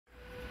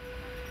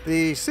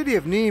The city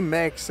of Nîmes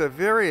makes a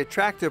very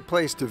attractive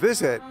place to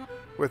visit,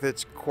 with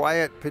its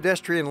quiet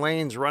pedestrian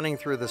lanes running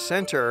through the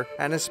center,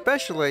 and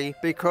especially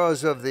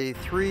because of the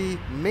three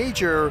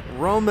major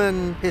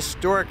Roman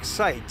historic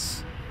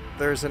sites.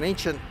 There's an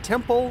ancient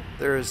temple,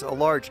 there's a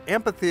large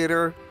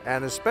amphitheater,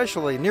 and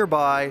especially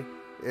nearby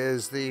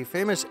is the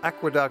famous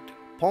aqueduct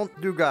Pont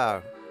du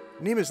Gard.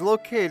 Nîmes is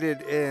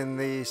located in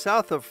the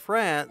south of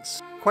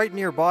France. Quite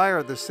nearby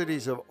are the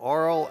cities of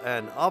Arles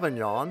and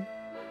Avignon.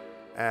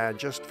 And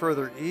just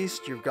further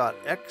east, you've got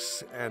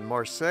Aix and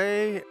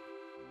Marseille.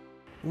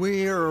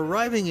 We are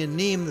arriving in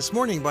Nîmes this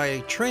morning by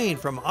a train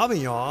from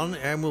Avignon,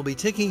 and we'll be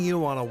taking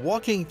you on a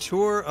walking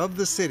tour of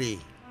the city.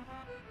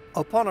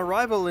 Upon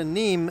arrival in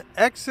Nîmes,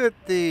 exit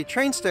the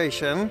train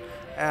station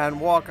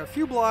and walk a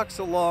few blocks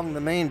along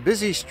the main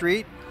busy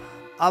street,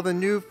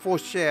 Avenue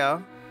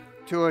Feucheres,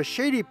 to a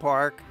shady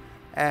park,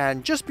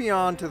 and just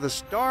beyond to the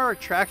star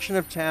attraction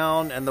of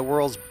town and the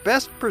world's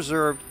best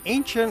preserved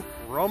ancient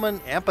Roman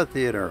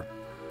amphitheater.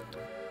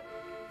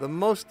 The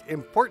most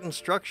important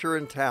structure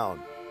in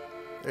town.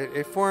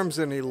 It forms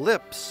an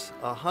ellipse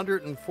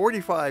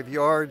 145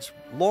 yards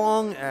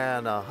long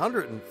and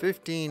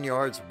 115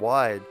 yards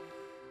wide,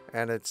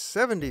 and it's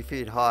 70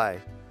 feet high.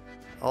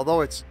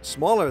 Although it's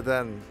smaller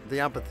than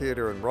the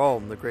amphitheater in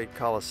Rome, the great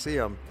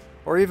Coliseum,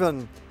 or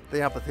even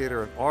the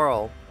amphitheater in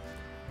Arles,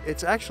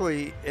 it's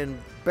actually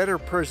in better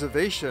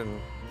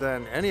preservation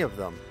than any of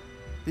them.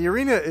 The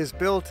arena is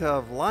built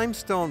of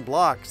limestone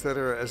blocks that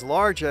are as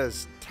large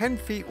as 10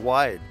 feet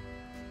wide,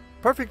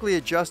 perfectly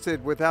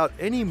adjusted without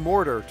any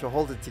mortar to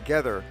hold it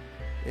together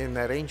in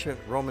that ancient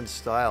Roman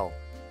style.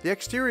 The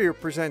exterior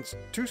presents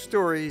 2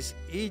 stories,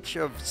 each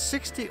of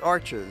 60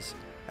 arches.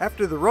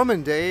 After the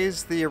Roman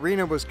days, the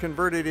arena was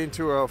converted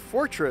into a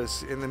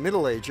fortress in the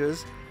Middle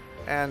Ages,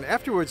 and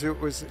afterwards it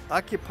was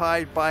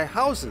occupied by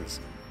houses,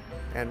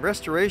 and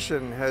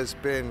restoration has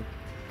been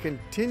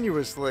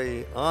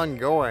continuously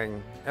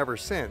ongoing ever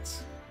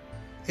since.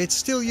 It's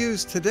still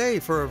used today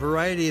for a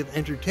variety of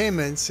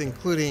entertainments,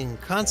 including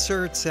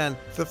concerts and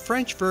the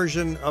French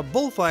version of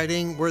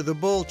bullfighting, where the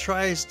bull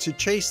tries to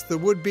chase the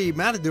would-be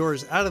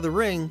matadors out of the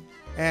ring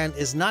and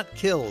is not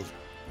killed.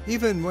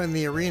 Even when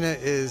the arena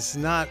is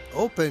not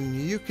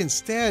open, you can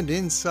stand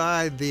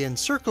inside the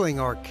encircling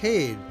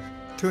arcade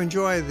to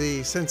enjoy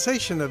the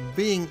sensation of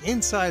being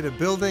inside a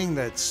building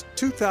that's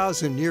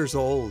 2,000 years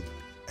old.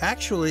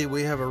 Actually,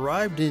 we have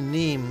arrived in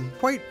Nîmes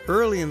quite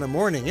early in the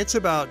morning. It's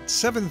about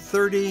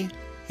 7:30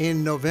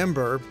 in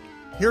November,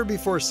 here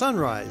before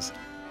sunrise,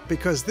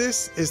 because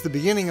this is the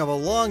beginning of a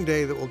long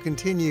day that will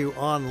continue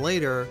on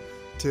later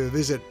to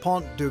visit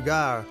Pont du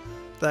Gard,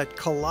 that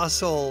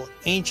colossal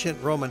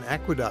ancient Roman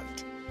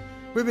aqueduct.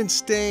 We've been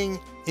staying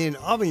in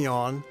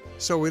Avignon,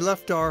 so we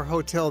left our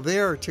hotel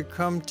there to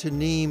come to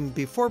Nîmes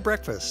before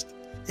breakfast.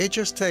 It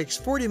just takes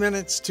 40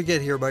 minutes to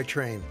get here by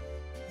train.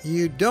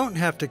 You don't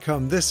have to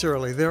come this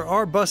early. There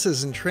are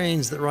buses and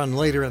trains that run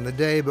later in the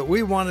day, but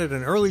we wanted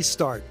an early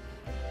start.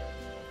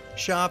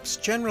 Shops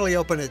generally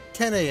open at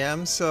 10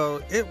 a.m., so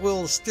it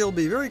will still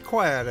be very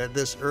quiet at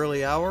this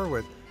early hour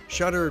with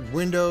shuttered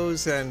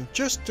windows and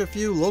just a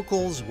few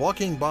locals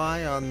walking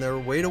by on their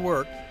way to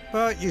work.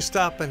 But you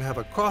stop and have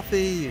a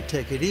coffee, you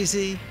take it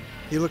easy,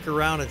 you look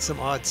around at some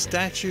odd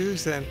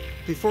statues, and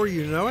before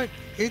you know it,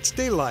 it's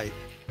daylight.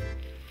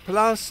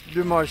 Place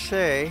du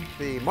Marché,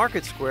 the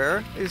market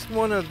square, is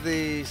one of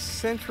the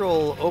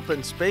central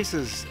open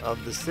spaces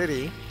of the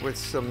city, with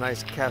some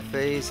nice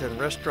cafes and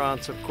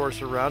restaurants, of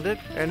course, around it.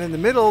 And in the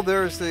middle,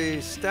 there's the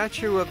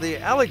statue of the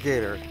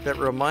alligator that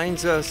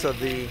reminds us of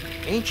the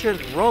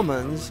ancient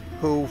Romans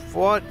who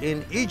fought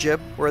in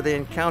Egypt, where they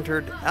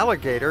encountered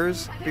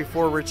alligators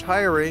before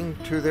retiring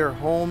to their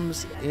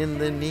homes in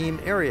the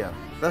Nîmes area.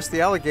 Thus,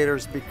 the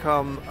alligators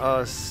become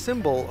a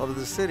symbol of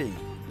the city.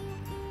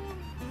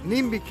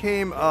 Nîmes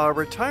became a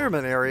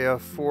retirement area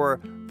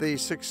for the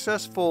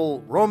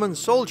successful Roman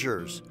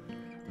soldiers,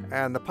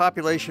 and the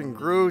population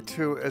grew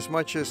to as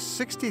much as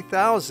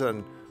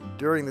 60,000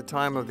 during the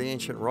time of the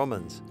ancient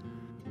Romans.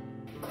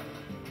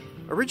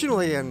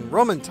 Originally in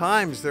Roman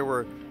times, there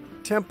were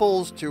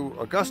temples to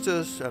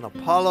Augustus and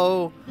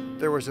Apollo,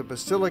 there was a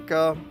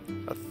basilica,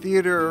 a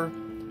theater,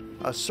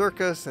 a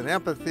circus, an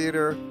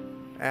amphitheater,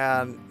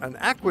 and an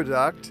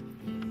aqueduct.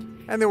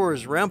 And there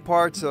was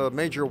ramparts, a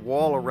major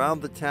wall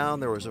around the town.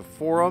 There was a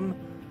forum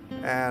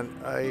and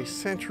a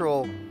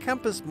central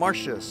campus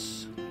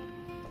martius.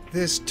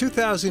 This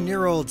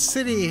 2,000-year-old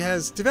city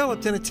has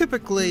developed in a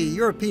typically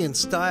European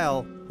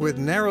style, with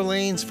narrow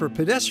lanes for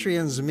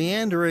pedestrians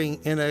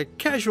meandering in a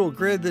casual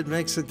grid that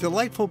makes a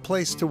delightful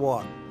place to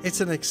walk.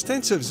 It's an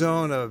extensive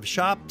zone of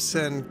shops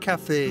and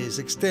cafes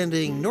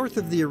extending north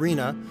of the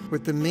arena,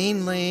 with the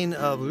main lane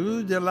of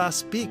Rue de la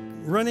Spique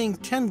running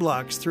 10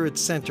 blocks through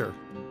its center.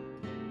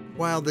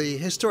 While the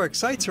historic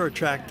sites are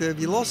attractive,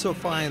 you'll also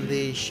find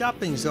the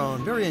shopping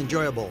zone very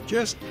enjoyable,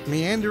 just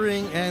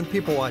meandering and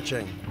people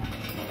watching.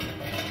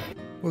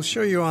 We'll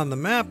show you on the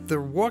map the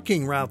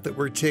walking route that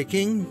we're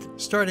taking,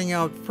 starting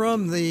out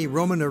from the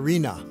Roman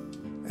arena.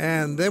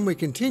 And then we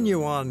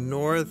continue on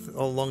north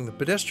along the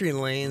pedestrian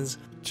lanes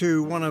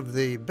to one of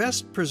the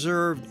best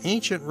preserved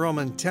ancient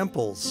Roman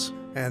temples.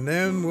 And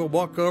then we'll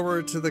walk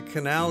over to the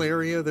canal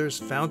area. There's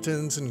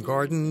fountains and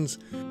gardens.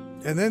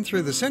 And then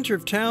through the center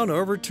of town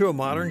over to a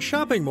modern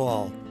shopping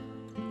mall.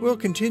 We'll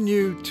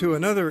continue to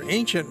another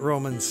ancient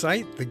Roman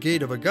site, the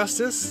Gate of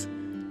Augustus,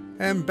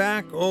 and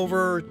back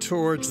over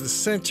towards the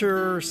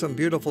center, some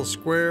beautiful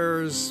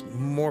squares,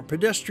 more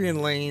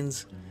pedestrian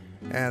lanes,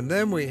 and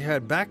then we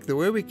head back the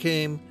way we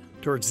came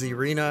towards the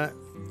arena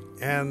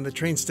and the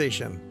train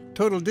station.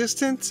 Total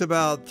distance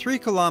about 3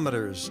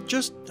 kilometers,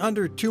 just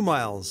under 2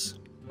 miles.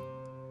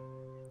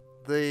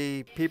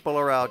 The people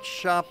are out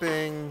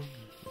shopping.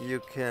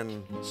 You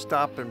can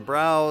stop and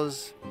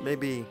browse,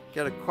 maybe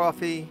get a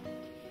coffee,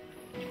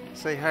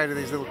 say hi to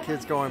these little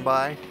kids going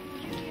by.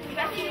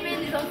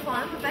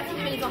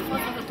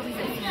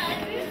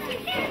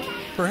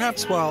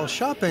 Perhaps while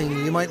shopping,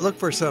 you might look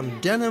for some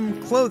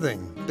denim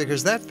clothing,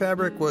 because that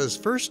fabric was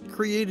first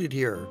created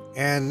here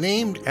and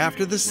named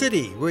after the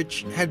city,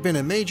 which had been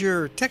a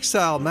major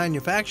textile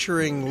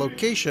manufacturing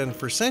location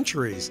for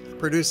centuries,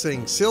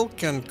 producing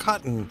silk and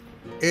cotton.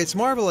 It's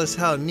marvelous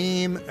how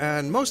Nîmes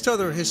and most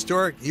other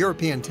historic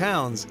European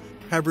towns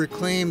have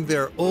reclaimed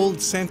their old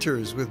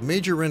centers with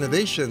major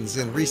renovations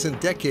in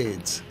recent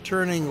decades,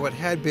 turning what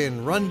had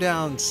been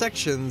rundown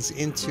sections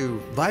into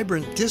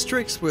vibrant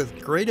districts with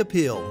great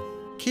appeal.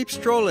 Keep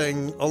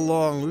strolling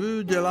along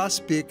Rue de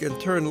l'Aspic and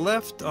turn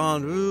left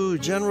on Rue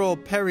General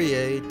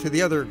Perrier to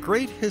the other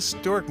great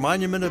historic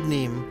monument of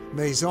Nîmes,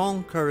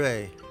 Maison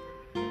Carrée.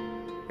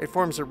 It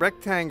forms a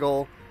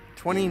rectangle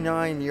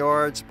 29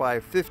 yards by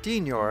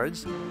 15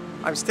 yards.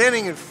 I'm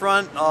standing in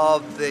front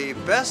of the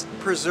best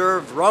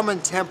preserved Roman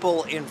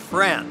temple in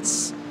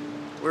France.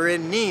 We're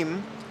in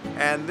Nîmes,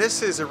 and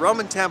this is a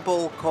Roman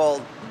temple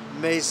called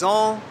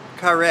Maison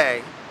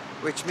Carrée,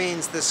 which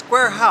means the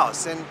square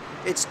house, and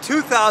it's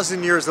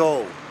 2,000 years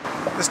old.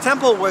 This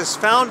temple was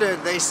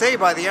founded, they say,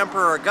 by the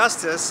Emperor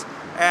Augustus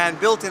and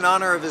built in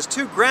honor of his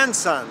 2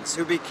 grandsons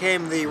who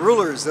became the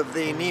rulers of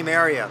the Nîmes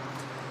area.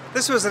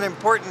 This was an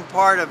important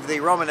part of the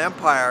Roman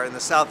Empire in the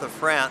south of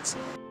France.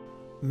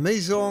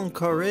 Maison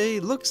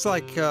Carrée looks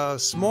like a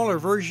smaller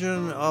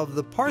version of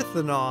the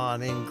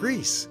Parthenon in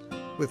Greece,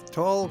 with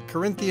tall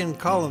Corinthian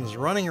columns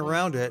running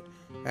around it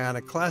and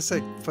a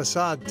classic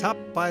facade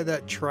topped by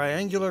that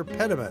triangular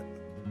pediment.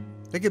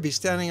 It could be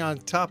standing on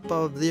top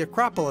of the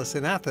Acropolis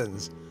in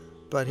Athens,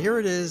 but here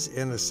it is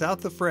in the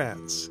south of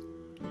France,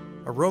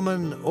 a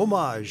Roman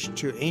homage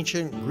to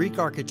ancient Greek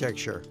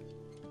architecture.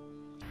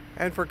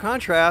 And for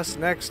contrast,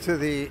 next to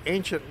the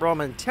ancient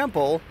Roman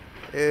temple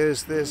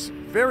is this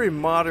very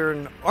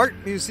modern art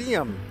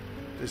museum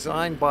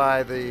designed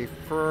by the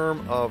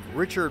firm of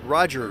Richard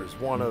Rogers,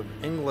 one of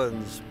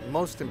England's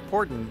most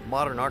important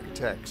modern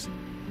architects.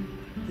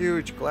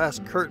 Huge glass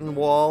curtain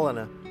wall and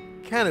a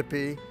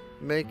canopy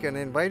make an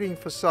inviting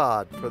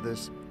facade for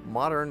this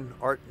modern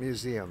art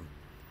museum.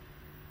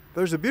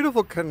 There's a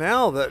beautiful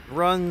canal that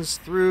runs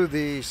through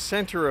the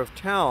center of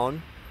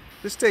town.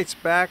 This dates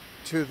back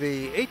to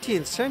the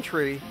 18th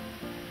century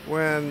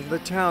when the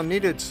town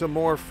needed some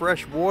more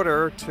fresh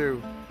water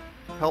to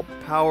help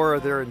power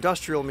their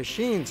industrial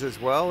machines as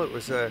well. It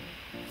was a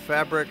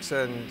fabrics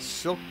and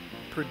silk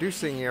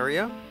producing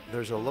area.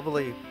 There's a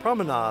lovely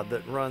promenade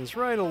that runs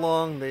right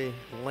along the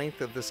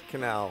length of this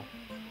canal,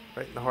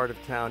 right in the heart of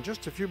town,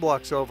 just a few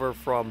blocks over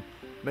from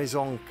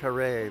Maison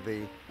Carrée,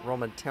 the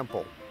Roman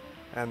temple.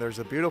 And there's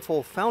a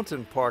beautiful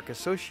fountain park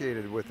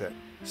associated with it.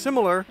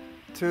 Similar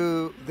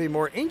to the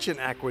more ancient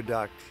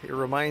aqueduct, it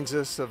reminds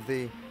us of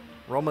the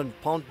Roman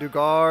Pont du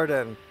Gard,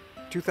 and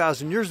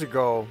 2,000 years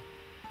ago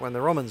when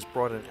the Romans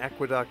brought an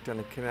aqueduct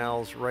and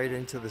canals right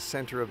into the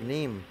center of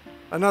Nîmes.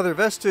 Another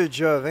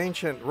vestige of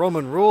ancient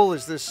Roman rule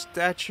is this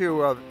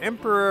statue of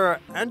Emperor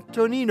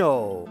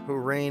Antonino, who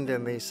reigned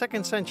in the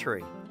 2nd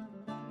century.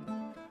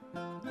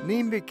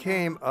 Nîmes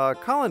became a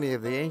colony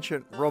of the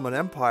ancient Roman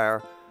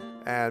Empire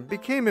and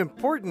became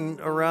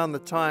important around the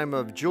time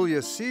of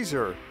Julius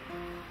Caesar.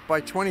 By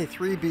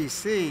 23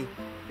 BC,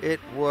 it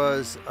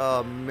was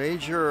a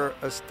major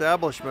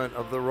establishment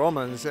of the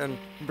Romans, and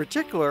in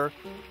particular,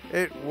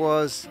 it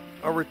was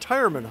a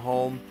retirement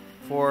home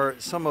for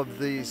some of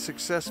the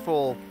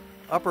successful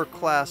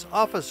upper-class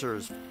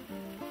officers.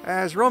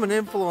 As Roman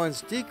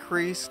influence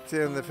decreased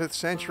in the 5th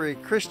century,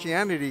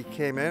 Christianity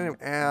came in,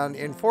 and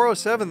in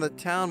 407 the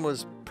town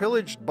was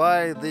pillaged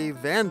by the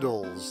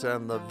Vandals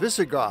and the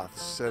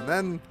Visigoths, and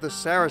then the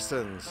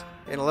Saracens.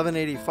 In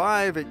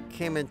 1185, it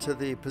came into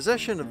the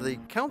possession of the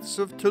Counts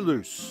of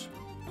Toulouse.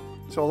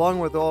 So along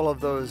with all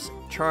of those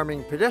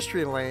charming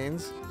pedestrian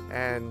lanes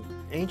and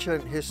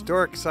ancient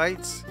historic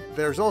sites,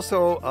 there's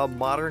also a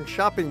modern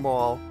shopping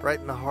mall right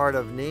in the heart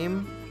of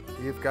Nîmes.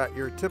 You've got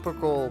your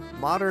typical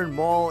modern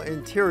mall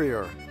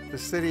interior. The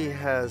city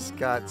has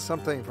got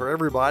something for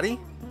everybody.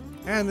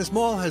 And this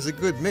mall has a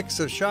good mix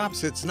of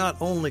shops. It's not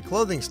only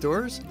clothing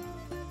stores.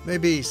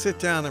 Maybe sit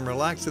down and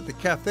relax at the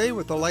cafe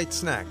with a light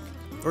snack.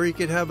 Or you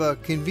could have a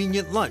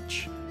convenient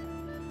lunch.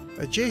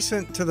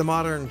 Adjacent to the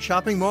modern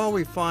shopping mall,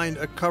 we find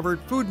a covered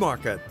food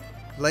market,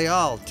 Les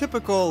Halles,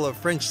 typical of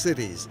French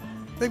cities.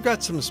 They've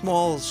got some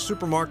small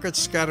supermarkets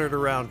scattered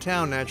around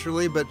town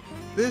naturally, but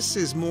this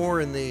is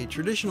more in the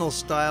traditional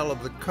style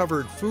of the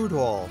covered food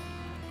hall.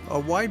 A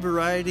wide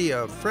variety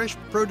of fresh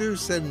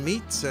produce and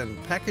meats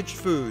and packaged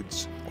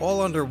foods,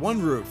 all under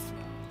one roof.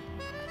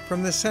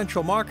 From the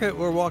central market,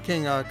 we're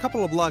walking a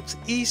couple of blocks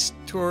east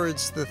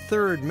towards the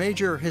third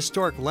major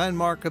historic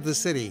landmark of the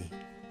city.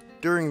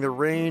 During the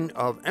reign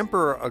of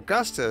Emperor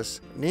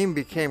Augustus, Nîmes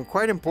became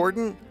quite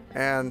important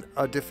and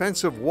a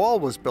defensive wall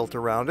was built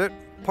around it.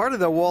 Part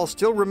of the wall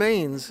still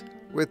remains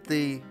with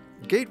the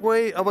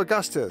Gateway of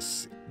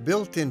Augustus,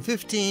 built in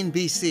 15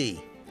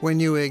 BC. When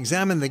you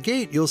examine the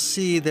gate, you'll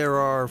see there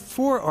are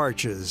 4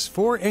 arches,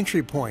 4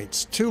 entry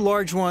points, 2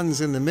 large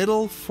ones in the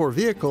middle for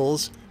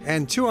vehicles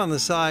and 2 on the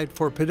side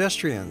for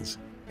pedestrians.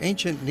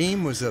 Ancient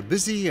Nîmes was a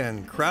busy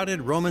and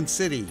crowded Roman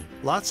city.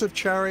 Lots of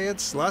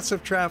chariots, lots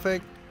of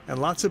traffic,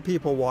 and lots of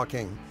people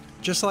walking.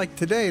 Just like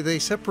today, they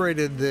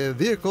separated the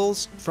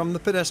vehicles from the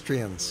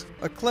pedestrians.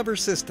 A clever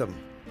system.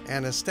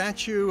 And a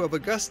statue of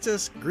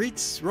Augustus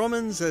greets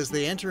Romans as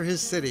they enter his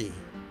city.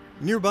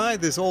 Nearby,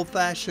 this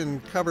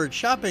old-fashioned covered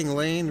shopping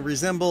lane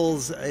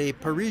resembles a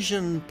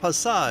Parisian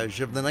passage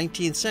of the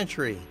 19th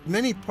century.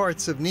 Many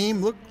parts of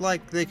Nîmes look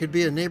like they could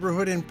be a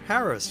neighborhood in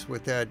Paris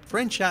with that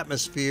French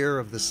atmosphere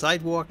of the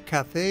sidewalk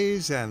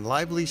cafes and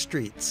lively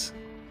streets.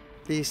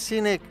 The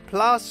scenic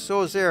Place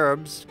aux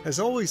Herbes has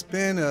always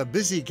been a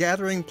busy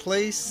gathering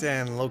place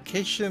and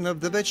location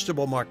of the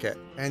vegetable market,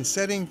 and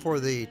setting for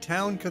the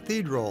town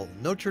cathedral,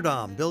 Notre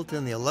Dame, built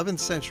in the 11th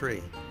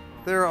century.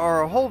 There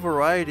are a whole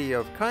variety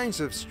of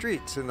kinds of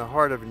streets in the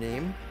heart of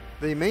Nîmes.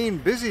 The main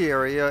busy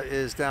area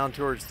is down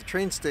towards the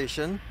train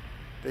station,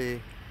 the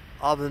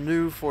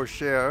Avenue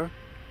Feucheres,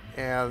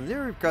 and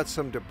there we've got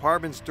some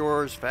department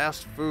stores,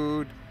 fast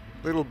food,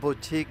 little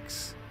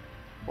boutiques,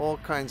 all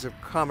kinds of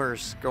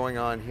commerce going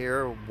on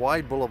here. A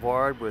wide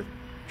boulevard with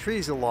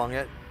trees along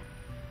it.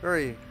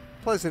 Very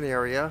pleasant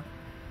area.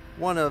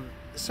 One of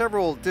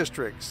several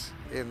districts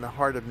in the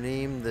heart of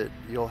Nîmes that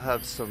you'll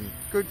have some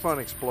good fun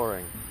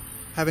exploring.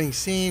 Having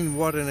seen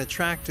what an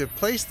attractive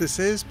place this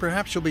is,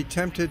 perhaps you'll be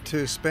tempted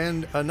to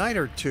spend a night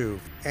or two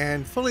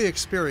and fully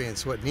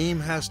experience what Nîmes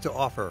has to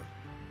offer.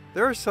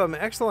 There are some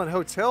excellent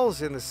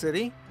hotels in the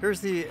city. Here's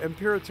the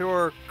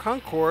Imperator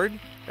Concorde.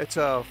 It's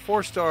a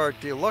 4-star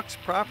deluxe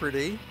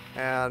property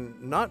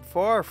and not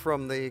far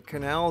from the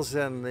canals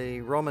and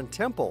the Roman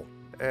temple.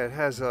 It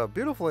has a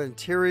beautiful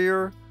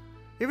interior.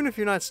 Even if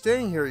you're not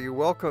staying here, you're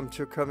welcome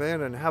to come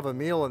in and have a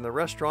meal in the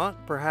restaurant,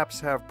 perhaps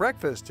have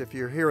breakfast if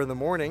you're here in the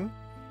morning.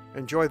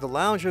 Enjoy the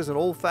lounges and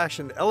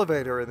old-fashioned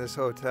elevator in this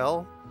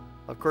hotel.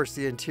 Of course,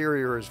 the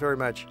interior is very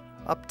much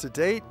up to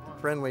date,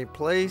 friendly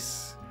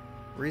place,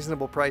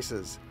 reasonable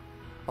prices.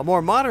 A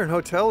more modern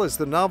hotel is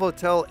the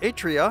Novotel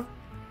Atria.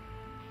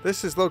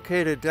 This is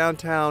located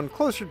downtown,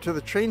 closer to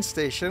the train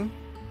station.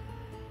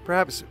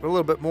 Perhaps a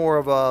little bit more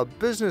of a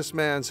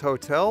businessman's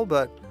hotel,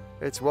 but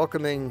it's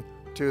welcoming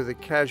to the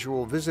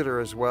casual visitor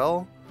as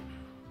well.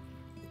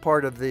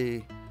 Part of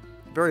the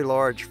very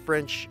large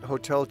French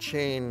hotel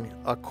chain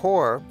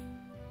Accor.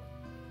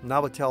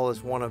 Novotel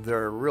is one of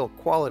their real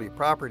quality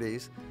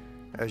properties.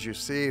 As you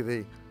see,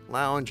 the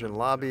lounge and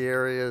lobby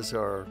areas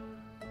are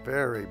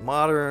very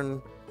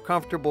modern,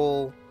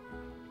 comfortable,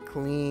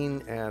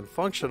 clean, and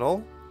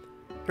functional.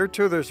 Here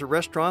too, there's a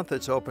restaurant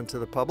that's open to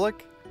the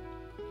public.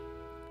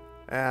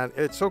 And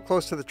it's so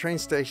close to the train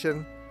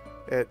station,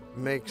 it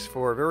makes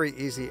for very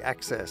easy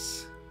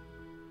access.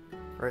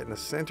 Right in the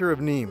center of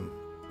Nîmes.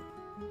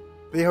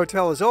 The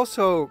hotel is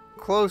also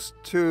close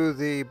to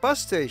the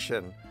bus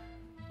station,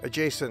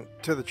 adjacent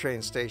to the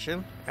train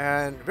station,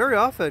 and very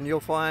often you'll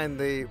find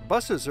the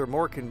buses are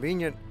more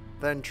convenient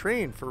than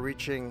train for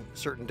reaching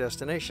certain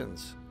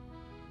destinations.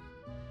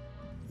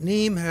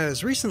 Nîmes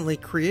has recently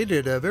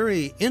created a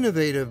very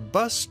innovative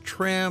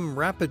bus-tram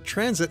rapid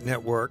transit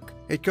network.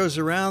 It goes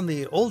around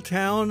the old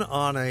town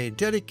on a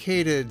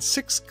dedicated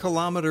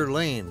 6-kilometer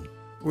lane,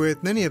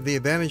 with many of the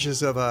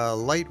advantages of a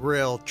light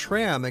rail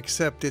tram,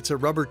 except it's a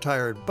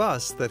rubber-tired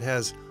bus that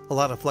has a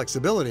lot of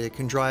flexibility. It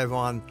can drive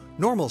on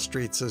normal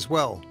streets as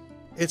well.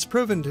 It's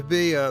proven to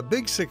be a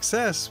big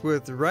success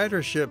with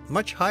ridership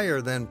much higher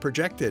than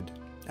projected,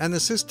 and the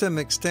system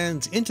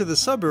extends into the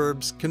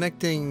suburbs,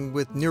 connecting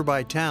with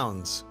nearby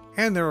towns.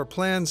 And there are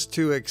plans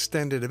to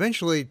extend it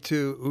eventually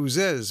to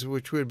Uzès,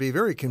 which would be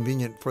very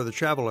convenient for the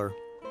traveler.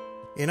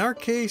 In our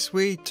case,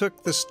 we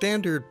took the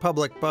standard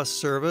public bus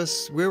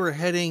service. We were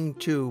heading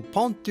to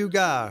Pont du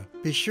Gard.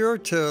 Be sure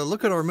to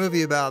look at our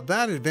movie about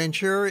that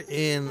adventure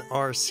in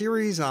our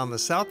series on the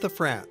south of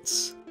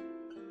France.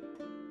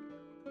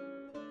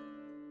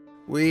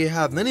 We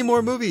have many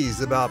more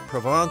movies about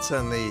Provence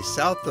and the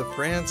south of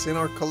France in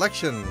our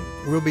collection.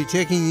 We'll be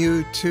taking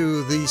you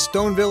to the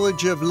stone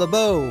village of Le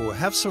Beau,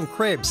 have some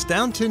crepes,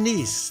 down to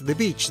Nice, the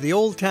beach, the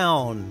old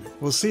town.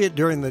 We'll see it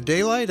during the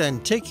daylight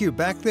and take you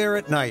back there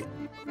at night.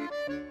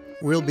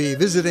 We'll be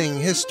visiting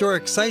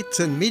historic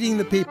sites and meeting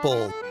the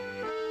people.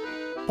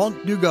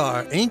 Pont du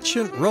Gard,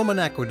 ancient Roman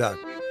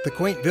aqueduct. The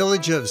quaint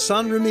village of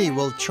Saint-Remy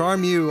will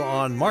charm you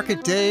on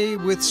market day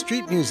with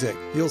street music.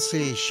 You'll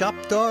see shop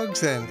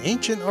dogs and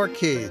ancient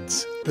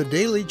arcades. The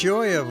daily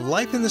joy of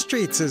life in the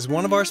streets is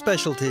one of our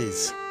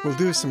specialties. We'll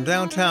do some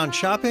downtown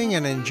shopping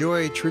and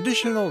enjoy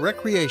traditional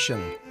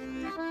recreation.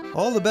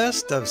 All the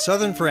best of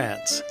southern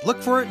France.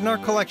 Look for it in our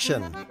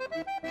collection.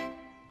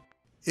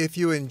 If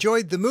you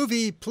enjoyed the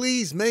movie,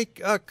 please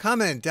make a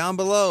comment down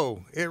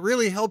below. It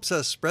really helps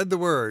us spread the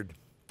word.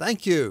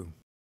 Thank you.